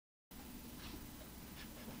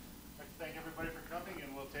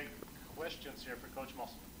questions here for Coach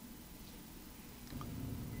Musselman.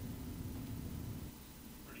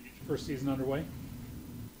 Ready to get your first season underway?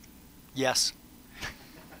 Yes.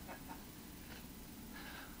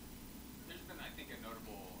 There's been, I think, a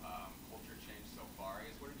notable culture change so far. I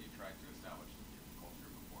guess, what have you tried to establish with your culture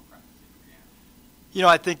before practice even began? You know,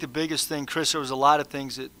 I think the biggest thing, Chris, there was a lot of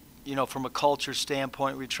things that, you know, from a culture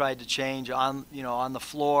standpoint, we tried to change on, you know, on the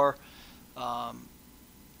floor,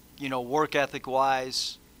 you know, work ethic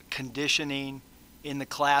wise, conditioning in the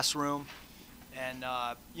classroom. And,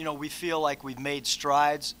 you know, we feel like we've made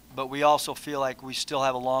strides, but we also feel like we still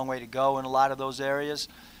have a long way to go in a lot of those areas.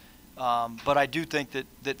 But I do think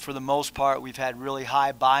that for the most part, we've had really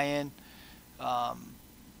high buy-in.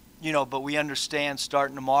 You know, but we understand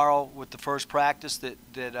starting tomorrow with the first practice that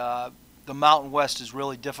the Mountain West is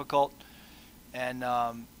really difficult. And,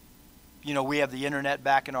 you know, we have the internet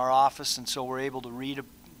back in our office, and so we're able to read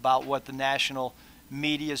about what the national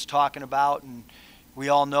media is talking about. And we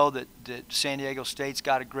all know that San Diego State's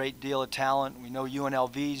got a great deal of talent. We know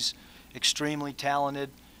UNLV's extremely talented.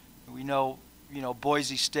 We know, you know,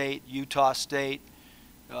 Boise State, Utah State,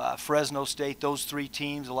 Fresno State, those three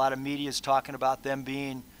teams, a lot of media is talking about them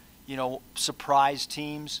being, you know, surprise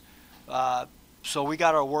teams. So we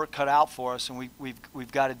got our work cut out for us, and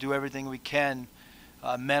we've got to do everything we can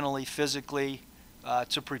mentally, physically,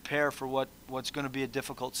 to prepare for what's going to be a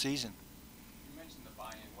difficult season. You mentioned the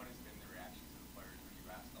buy-in. What has been the reaction to the players when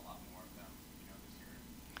you've asked a lot more of them, you know, this year?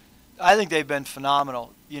 I think they've been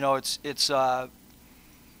phenomenal. You know, it's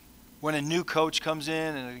when a new coach comes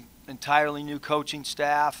in and an entirely new coaching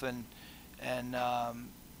staff, and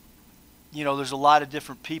you know, there's a lot of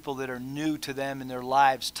different people that are new to them in their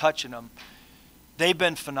lives, touching them. They've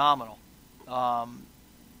been phenomenal.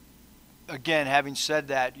 Again, having said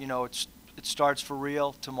that, you know, it starts for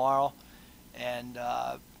real tomorrow, and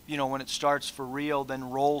you know, when it starts for real, then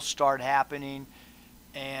roles start happening.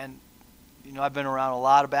 And you know, I've been around a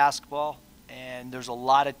lot of basketball, and there's a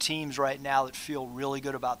lot of teams right now that feel really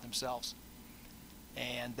good about themselves.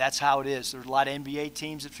 And that's how it is. There's a lot of NBA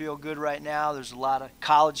teams that feel good right now. There's a lot of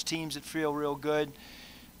college teams that feel real good.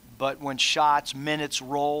 But when shots, minutes,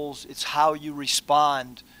 roles, it's how you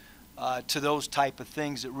respond to those type of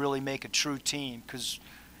things that really make a true team. Because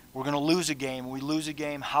we're going to lose a game. When we lose a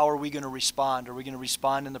game, how are we going to respond? Are we going to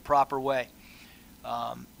respond in the proper way?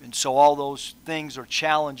 And so all those things are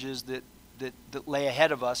challenges that lay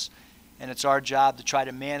ahead of us, and it's our job to try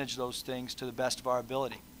to manage those things to the best of our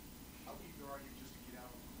ability. How eager are you just to get out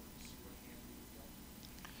on the court and see what can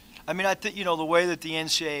be done? I mean, I think, you know, the way that the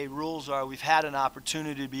NCAA rules are, we've had an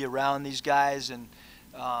opportunity to be around these guys, and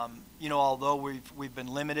you know, although we've been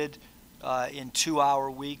limited in 2-hour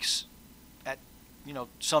weeks, at, you know,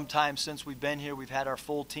 sometimes since we've been here, we've had our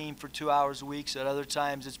full team for 2 hours a week. At other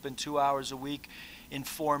times, it's been 2 hours a week in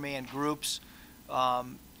 4-man groups,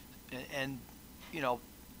 and you know,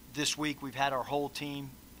 this week we've had our whole team,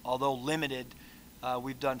 although limited.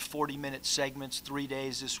 We've done 40-minute segments 3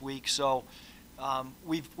 days this week. So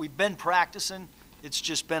we've been practicing. It's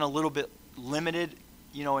just been a little bit limited,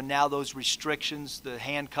 you know, and now those restrictions, the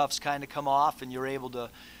handcuffs kind of come off, and you're able to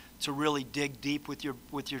really dig deep with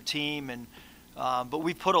your team. And but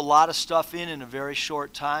we put a lot of stuff in a very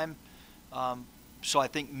short time. So I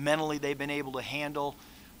think mentally they've been able to handle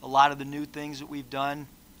a lot of the new things that we've done.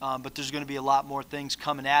 But there's going to be a lot more things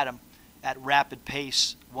coming at them at rapid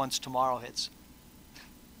pace once tomorrow hits.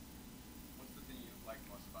 What's the thing you like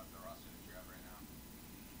most about the roster that you have right now?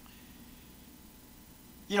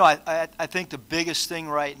 You know, I think the biggest thing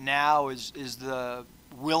right now is the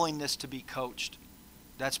willingness to be coached.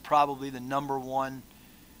 That's probably the number one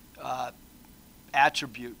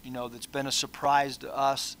attribute, you know, that's been a surprise to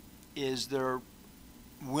us, is their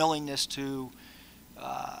willingness to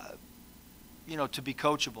you know, to be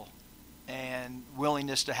coachable, and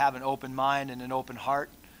willingness to have an open mind and an open heart,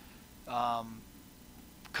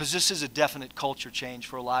 because this is a definite culture change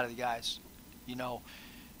for a lot of the guys. You know,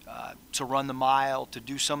 to run the mile, to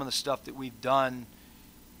do some of the stuff that we've done,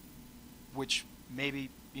 which maybe,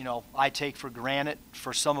 you know, I take for granted.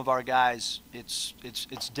 For some of our guys, it's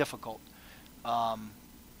difficult, and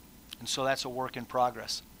so that's a work in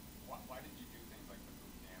progress. Why did you do things like the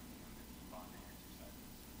boot camp and the team bonding exercises?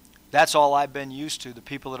 That's all I've been used to. The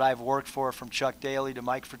people that I've worked for, from Chuck Daly to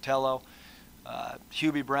Mike Fratello,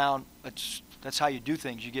 Hubie Brown, that's how you do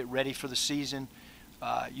things. You get ready for the season.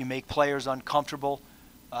 You make players uncomfortable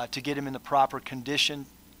to get them in the proper condition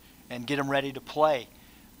and get them ready to play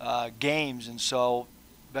games. And so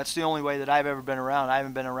that's the only way that I've ever been around. I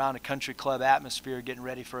haven't been around a country club atmosphere getting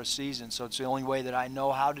ready for a season, so it's the only way that I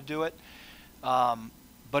know how to do it.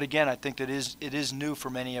 But again, I think that it is new for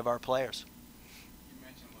many of our players. You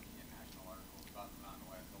mentioned looking at national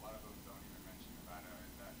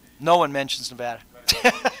No one mentions Nevada. But shoulder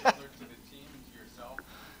to the team and to yourself,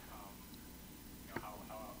 how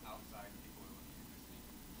outside people are looking at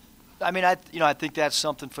this team. I mean, I think that's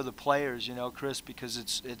something for the players, Chris, because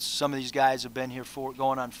it's some of these guys have been here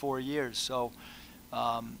going on 4 years. So,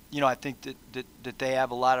 I think that they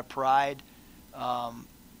have a lot of pride.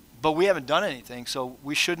 But we haven't done anything, so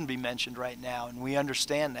we shouldn't be mentioned right now, and we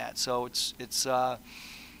understand that. So it's our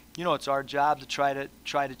job to try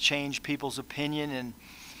to change people's opinion. And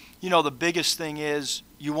the biggest thing is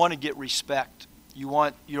you want to get respect. You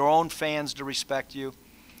want your own fans to respect you.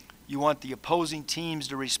 You want the opposing teams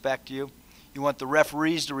to respect you. You want the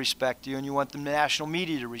referees to respect you, and you want the national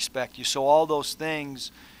media to respect you. So all those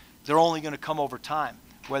things, they're only going to come over time,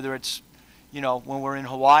 whether it's when we're in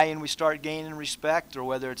Hawaii and we start gaining respect, or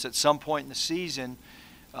whether it's at some point in the season,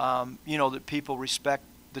 that people respect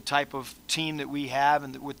the type of team that we have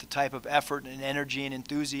and with the type of effort and energy and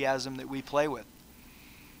enthusiasm that we play with.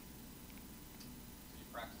 So you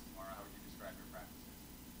practice tomorrow. How would you describe your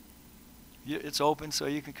practices? It's open, so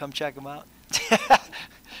you can come check them out.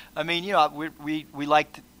 I mean, we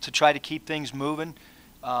like to try to keep things moving.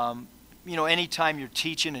 Anytime you're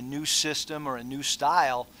teaching a new system or a new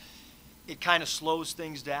style, it kind of slows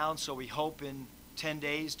things down. So we hope in 10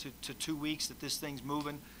 days to 2 weeks that this thing's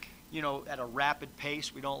moving, at a rapid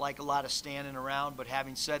pace. We don't like a lot of standing around. But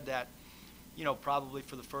having said that, probably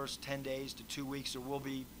for the first 10 days to 2 weeks, there will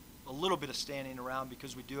be a little bit of standing around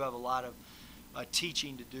because we do have a lot of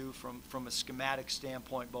teaching to do from a schematic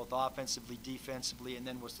standpoint, both offensively, defensively, and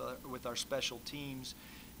then with our special teams,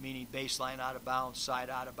 meaning baseline out of bounds, side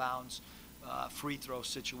out of bounds, free throw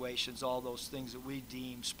situations, all those things that we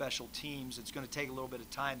deem special teams. It's going to take a little bit of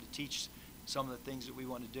time to teach some of the things that we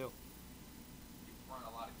want to do. You've run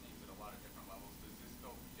a lot of teams at a lot of different levels. Does this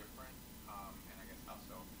feel different? And I guess how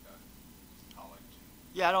so? Just college?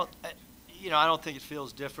 Yeah, I don't think it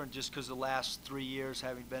feels different just because the last 3 years,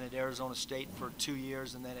 having been at Arizona State for 2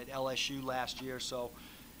 years and then at LSU last year. So,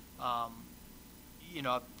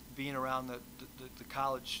 being around the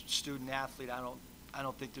college student athlete, I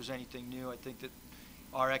don't think there's anything new. I think that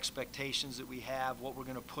our expectations that we have, what we're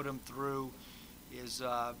going to put them through, is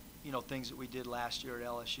things that we did last year at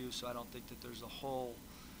LSU. So I don't think that there's a whole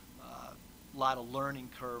lot of learning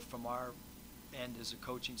curve from our end as a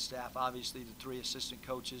coaching staff. Obviously, the 3 assistant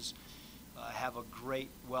coaches have a great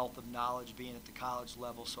wealth of knowledge being at the college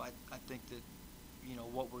level. So I think that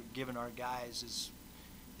what we're giving our guys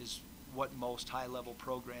is what most high-level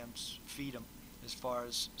programs feed them as far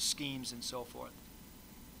as schemes and so forth.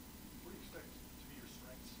 What do you expect to be your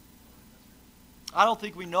strengths? I don't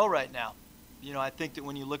think we know right now. I think that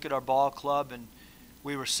when you look at our ball club, and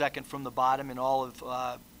we were second from the bottom in all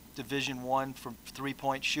of Division I for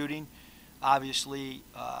three-point shooting, obviously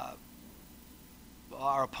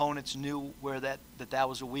our opponents knew where that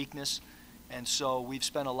was a weakness. And so we've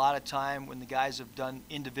spent a lot of time when the guys have done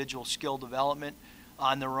individual skill development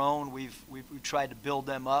on their own. We've tried to build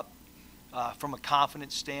them up from a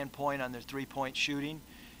confidence standpoint on their three-point shooting.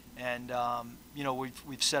 And,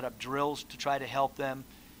 we've set up drills to try to help them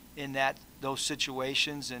in those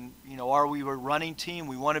situations. And, are we a running team?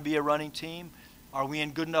 We want to be a running team. Are we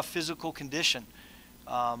in good enough physical condition?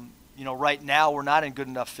 Right now we're not in good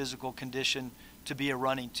enough physical condition to be a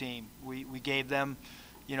running team. We gave them,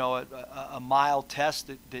 a mile test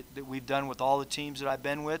that we've done with all the teams that I've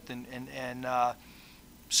been with, and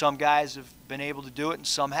some guys have been able to do it and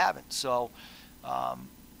some haven't. So,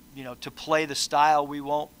 to play the style we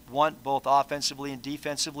want both offensively and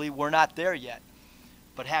defensively, we're not there yet.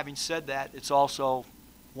 But having said that, it's also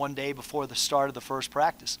one day before the start of the first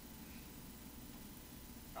practice.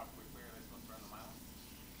 How quickly are they supposed to run the mile?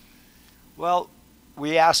 Well,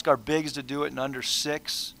 we ask our bigs to do it in under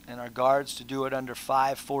 6 and our guards to do it under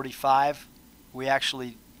 5:45. We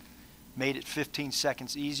actually made it 15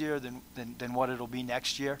 seconds easier than what it'll be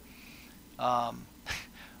next year.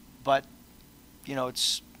 But,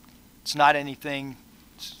 it's not anything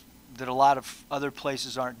that a lot of other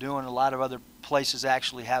places aren't doing. A lot of other places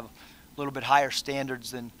actually have a little bit higher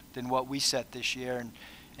standards than what we set this year.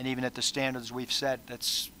 And even at the standards we've set,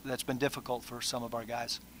 that's been difficult for some of our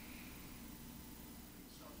guys.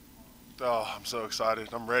 Oh, I'm so excited.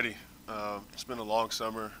 I'm ready. It's been a long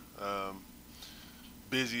summer,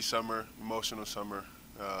 busy summer, emotional summer.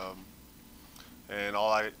 And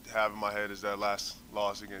all I have in my head is that last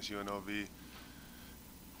loss against UNLV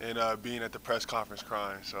and being at the press conference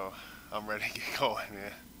crying. So I'm ready to get going, man.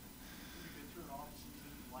 Have you been through an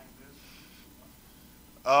off-season like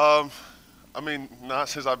this? I mean, not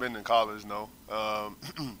since I've been in college, no.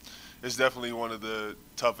 It's definitely one of the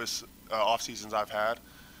toughest off seasons I've had.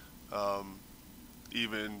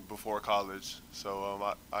 even before college.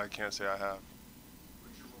 So I can't say I have.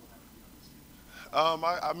 What's your role have to be on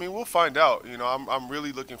this team? I mean, we'll find out. You know, I'm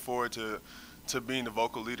really looking forward to being the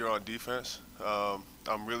vocal leader on defense.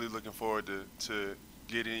 I'm really looking forward to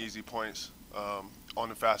getting easy points on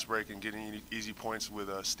the fast break and getting easy points with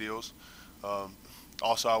steals.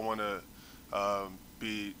 Also, I want to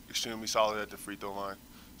be extremely solid at the free throw line.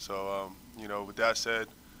 So, you know, with that said,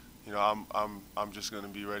 you know, I'm just going to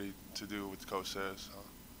be ready to do what the coach says.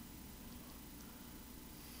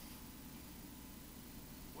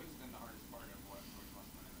 What has been the hardest part of what Coach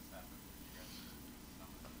Musselman and the staff have put you guys through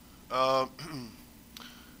this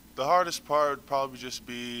summer? The hardest part would probably just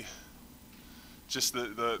be just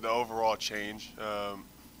the overall change.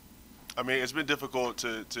 I mean, it's been difficult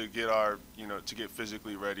to get to get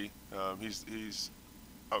physically ready.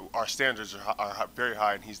 Our standards are very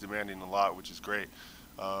high, and he's demanding a lot, which is great.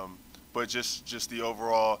 But just the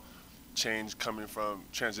overall change coming from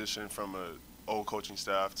transition from a old coaching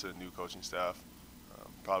staff to new coaching staff,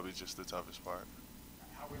 probably just the toughest part.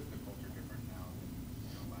 How is the culture different now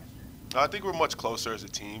than last year? I think we're much closer as a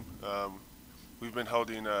team. We've been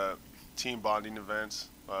holding team bonding events.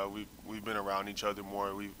 We've been around each other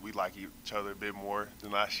more. We like each other a bit more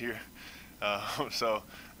than last year. So,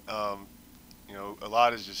 you know, a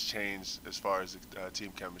lot has just changed as far as the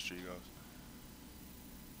team chemistry goes.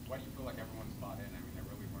 Why do you feel like everyone's bought in? I mean, there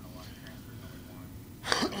really weren't a lot of transfers, only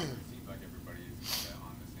one. It seems like everybody is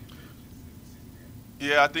on the same page as the season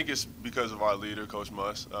begins. Yeah, I think it's because of our leader, Coach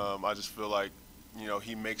Muss. I just feel like, you know,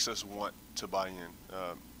 he makes us want to buy in.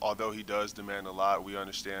 Although he does demand a lot, we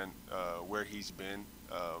understand where he's been,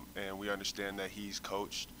 and we understand that he's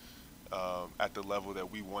coached at the level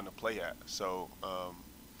that we want to play at. So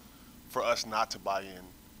for us not to buy in,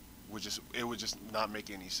 it would just not make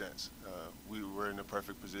any sense. We're in the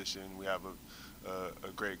perfect position. We have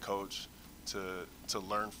a great coach to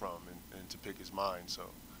learn from and to pick his mind. So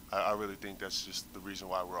I really think that's just the reason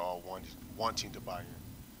why we're all wanting to buy in.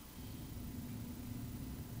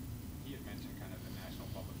 He had mentioned kind of the national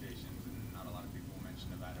publications, and not a lot of people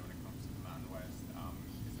mention Nevada when it comes to the Mountain West.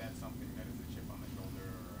 Is that something that is a chip on the shoulder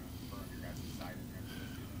or a spur on your guys' side in terms of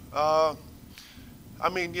this season? I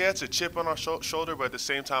mean, yeah, it's a chip on our shoulder, but at the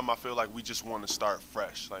same time, I feel like we just want to start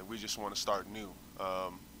fresh. Like we just want to start new.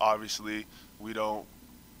 Obviously, we don't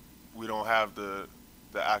have the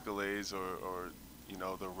accolades or you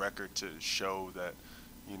know the record to show that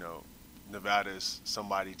you know Nevada is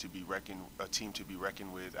a team to be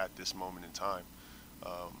reckoned with at this moment in time.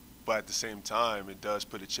 But at the same time, it does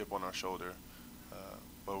put a chip on our shoulder.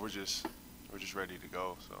 But we're just ready to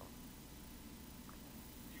go. So.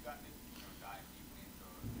 You got to dive deeply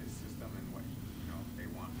into his system and what they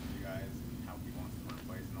want from you guys and how he wants to run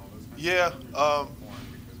plays and all those kinds Yeah. of stuff.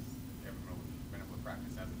 Because everyone has been able to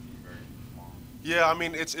practice as a team very long. Yeah, I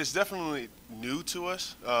mean it's definitely new to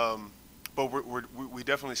us, but we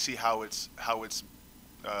definitely see how it's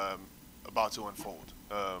about to unfold.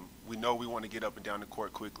 We know we want to get up and down the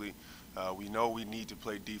court quickly. We know we need to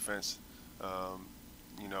play defense.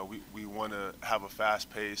 You know, we want to have a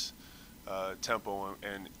fast pace, tempo,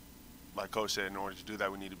 and like Coach said, in order to do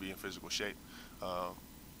that, we need to be in physical shape.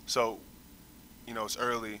 So, you know, it's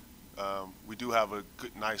early. We do have a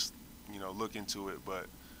good, nice, look into it, but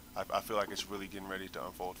I feel like it's really getting ready to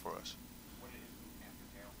unfold for us. What is boot camp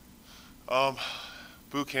entail?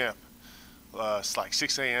 Boot camp, it's like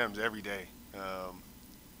 6 a.m. every day.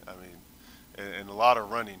 I mean, and a lot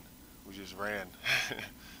of running. We just ran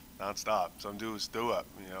nonstop. Some dudes threw up,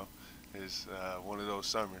 It's one of those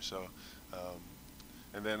summers. So,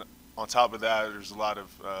 and then on top of that, there's a lot of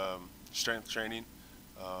strength training,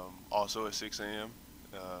 also at 6 a.m.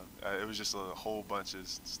 It was just a whole bunch of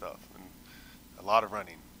stuff and a lot of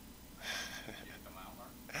running. Did you hit the mile mark?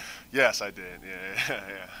 Yes, I did. Yeah.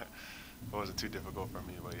 It wasn't too difficult for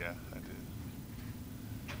me, but yeah, I did.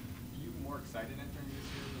 Are you more excited entering this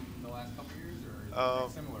year than the last couple of years, or is it a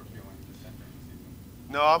similar feeling just entering the season?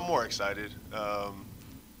 No, I'm more excited.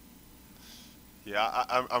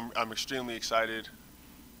 I'm extremely excited.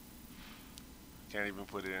 Can't even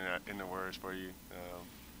put it in the words for you.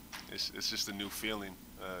 It's just a new feeling,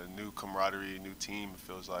 new camaraderie, new team. It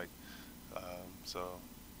feels like.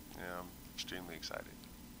 I'm extremely excited.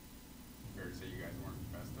 Fair to say you guys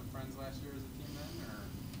weren't best of friends last year as a team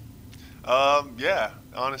then, or? Yeah,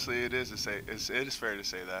 honestly, it is fair to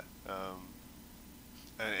say that,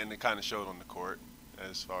 and it kind of showed on the court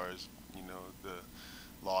as far as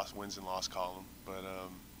the wins and loss column. But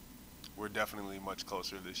we're definitely much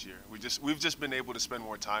closer this year. We've just been able to spend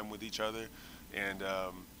more time with each other, and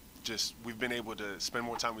we've been able to spend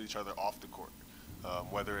more time with each other off the court.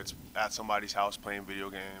 whether it's at somebody's house playing video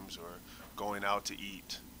games or going out to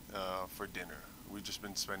eat for dinner. We've just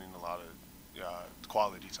been spending a lot of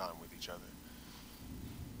quality time with each other.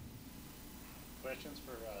 Questions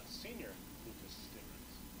for senior Lucas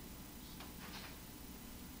Stivrins?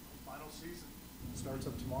 Final season starts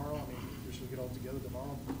up tomorrow. I mean, you're supposed to get all together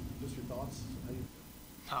tomorrow. Just your thoughts? How you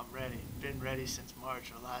feel? I'm ready. Been ready since March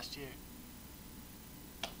of last year.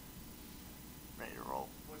 Ready to roll.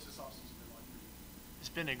 What's this offseason been like for you? It's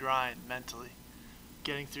been a grind mentally,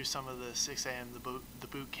 getting through some of the 6 a.m. the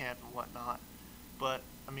boot camp and whatnot. But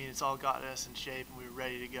I mean, it's all gotten us in shape, and we're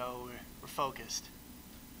ready to go. We're focused.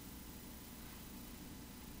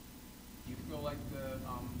 Do you feel like the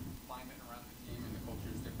climate around the team and the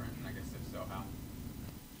culture is different? And I guess if so, how?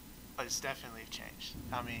 But it's definitely changed.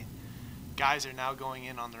 I mean, guys are now going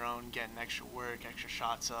in on their own, getting extra work, extra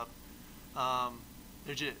shots up.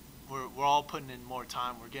 We're all putting in more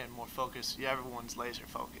time. We're getting more focused. Yeah, everyone's laser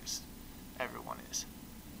focused. Everyone is.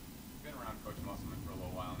 You've been around Coach Musselman for a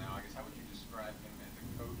little while now. I guess how would you describe him as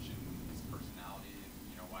a coach and his personality,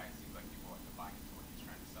 and why it seems like people have to buy into what he's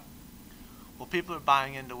trying to sell? Well, people are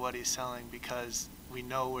buying into what he's selling because we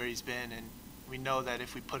know where he's been, and we know that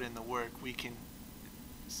if we put in the work, we can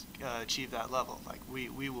achieve that level. Like we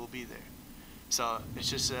will be there. So it's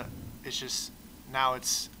just now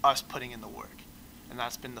it's us putting in the work, and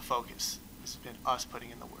that's been the focus. It's been us putting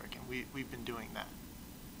in the work, and we've been doing that.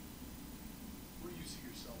 Where do you see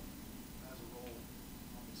yourself as a role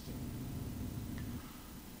on this team?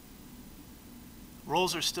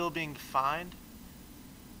 Roles are still being defined.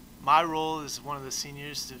 My role is one of the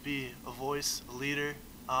seniors to be a voice, a leader,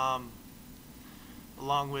 along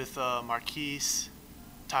with Marquise,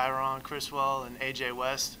 Tyron, Chriswell, and AJ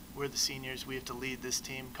West. We're the seniors. We have to lead this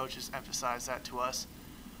team. Coaches emphasize that to us.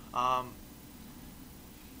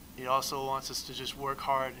 He also wants us to just work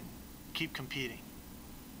hard and keep competing.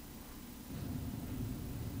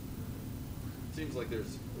 It seems like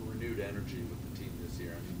there's a renewed energy with the team this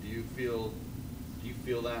year. I mean, do you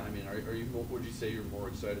feel that? I mean, are you would you say you're more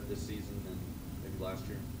excited this season than maybe last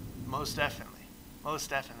year? Most definitely. Most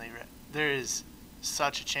definitely. There is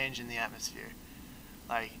such a change in the atmosphere.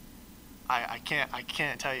 Like, I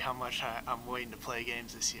can't tell you how much I'm waiting to play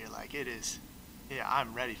games this year. Like, it is, yeah,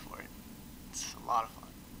 I'm ready for it. It's a lot of fun.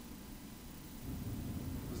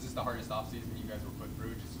 Was this the hardest offseason you guys were put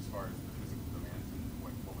through, just as far as the physical demands and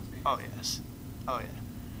what was being? Oh, yes. Oh,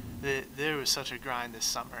 yeah. There was such a grind this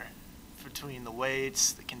summer between the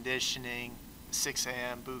weights, the conditioning, the 6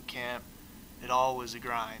 a.m. boot camp. It all was a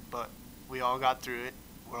grind, but we all got through it.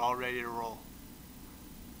 We're all ready to roll.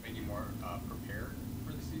 Made you more prepared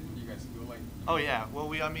for the season? Do you guys feel like? Oh yeah. Well,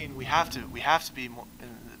 we have to be more in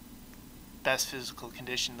the best physical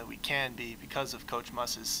condition that we can be because of Coach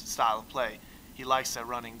Muss's style of play. He likes that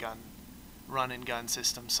run and gun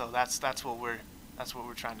system. So that's what we're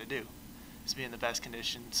trying to do, is be in the best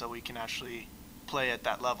condition so we can actually play at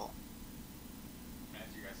that level.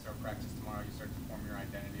 As you guys start practice tomorrow, you start to form your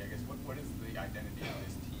identity. I guess what is the identity of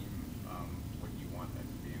this team? What do you want that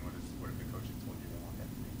to be, and what if the coaches told you they want that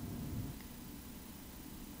to be?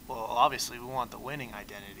 Well, obviously we want the winning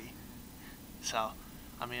identity. So,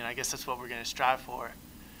 I mean, I guess that's what we're going to strive for,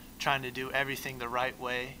 trying to do everything the right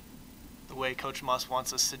way, the way Coach Muss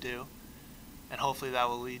wants us to do, and hopefully that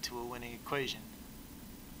will lead to a winning equation.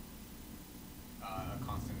 A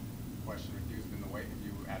constant question with you has been the weight. Have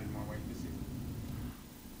you added more weight this season?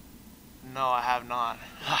 No, I have not.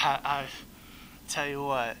 I tell you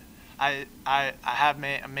what, I have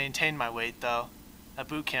maintained my weight though. That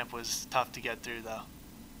boot camp was tough to get through though.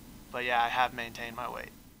 But yeah, I have maintained my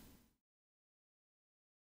weight.